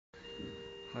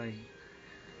Hi,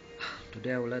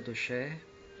 today I would like to share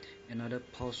another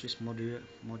pulse width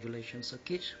modulation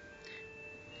circuit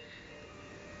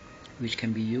which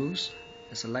can be used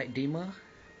as a light dimmer,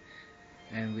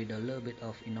 and with a little bit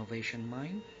of innovation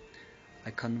mind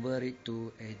I convert it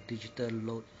to a digital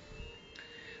load.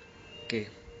 Okay,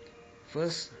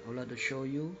 first I would like to show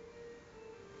you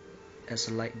as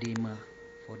a light dimmer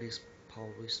for this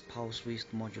pulse width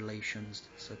modulation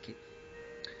circuit.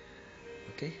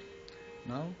 Okay,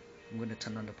 now I'm going to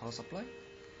turn on the power supply.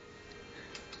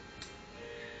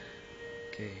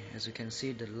 Okay, as you can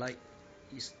see, the light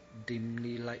is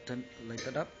dimly lighted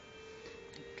up.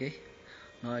 Okay,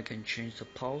 now I can change the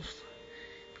pulse,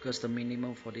 because the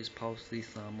minimum for this pulse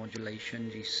width modulation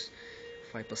is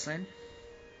 5%.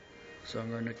 So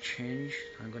I'm going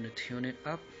to tune it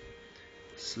up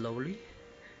slowly,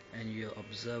 and you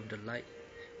observe the light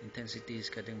intensity is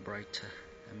getting brighter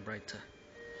and brighter.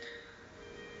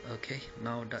 Okay,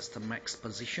 now that's the max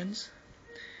positions,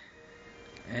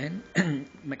 and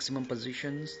maximum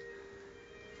positions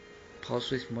pulse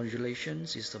width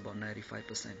modulations is about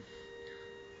 95%.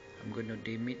 I'm going to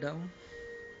dim it down.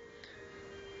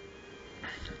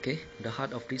 Okay, the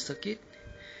heart of this circuit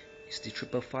is the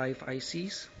 555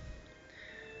 ICs.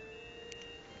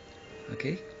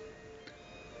 Okay,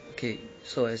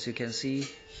 so as you can see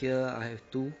here, I have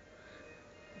two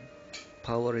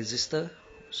power resistor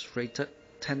rated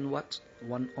 10 watts,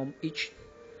 1 ohm each.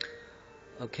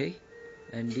 Okay,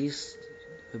 and this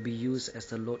will be used as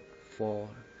the load for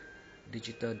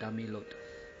digital dummy load,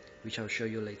 which I'll show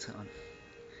you later on.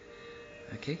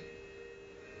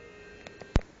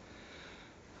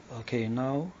 Okay,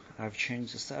 now I've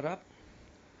changed the setup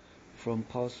from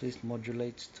pulse width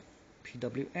modulated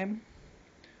PWM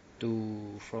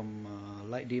from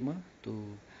light dimmer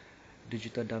to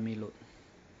digital dummy load.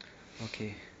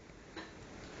 Okay,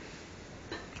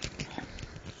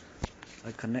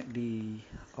 I connect the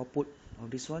output of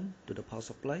this one to the power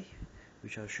supply,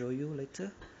 which I'll show you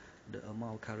later the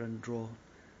amount of current draw.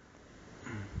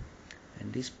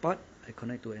 And this part I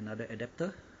connect to another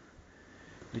adapter,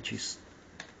 which is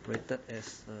rated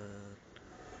as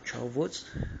 12 volts.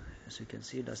 As you can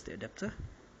see, that's the adapter.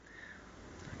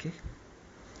 Okay,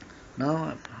 now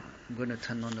I'm going to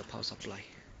turn on the power supply.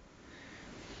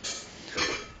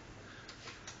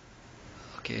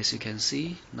 Okay, as you can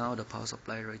see, now the power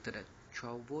supply rated at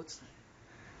 12 volts,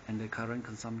 and the current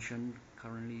consumption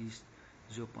currently is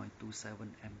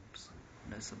 0.27 amps.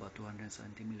 That's about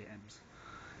 270 milliamps.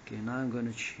 Okay, now I'm going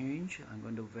to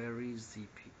vary the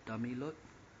dummy load.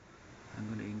 I'm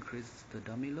going to increase the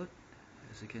dummy load.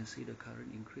 As you can see, the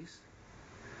current increase.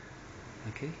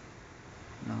 Okay,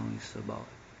 now it's about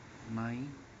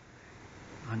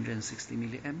 960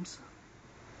 milliamps.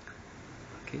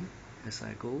 Okay, as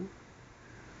I go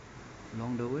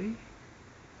along the way,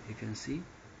 you can see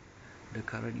the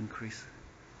current increase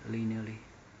linearly.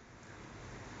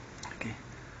 Okay,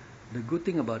 the good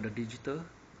thing about the digital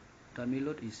dummy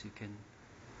load is you can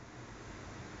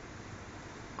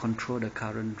control the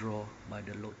current draw by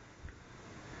the load.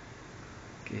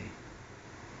 Okay,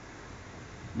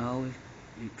 now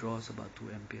it draws about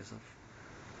 2 amperes of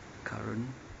current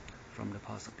from the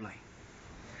power supply.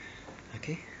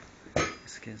 Okay,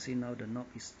 as you can see, now the knob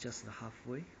is just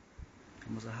halfway,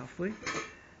 almost halfway,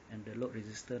 and the load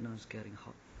resistor now is getting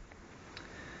hot.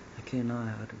 Okay, now I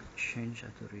have to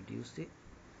reduce it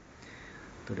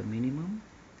to the minimum,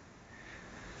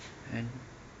 and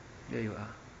there you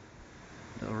are,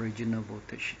 the original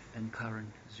voltage and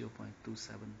current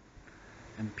 0.27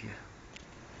 ampere.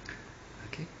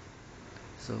 Okay,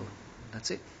 so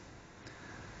that's it.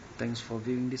 Thanks for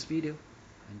viewing this video.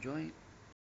 Enjoy it.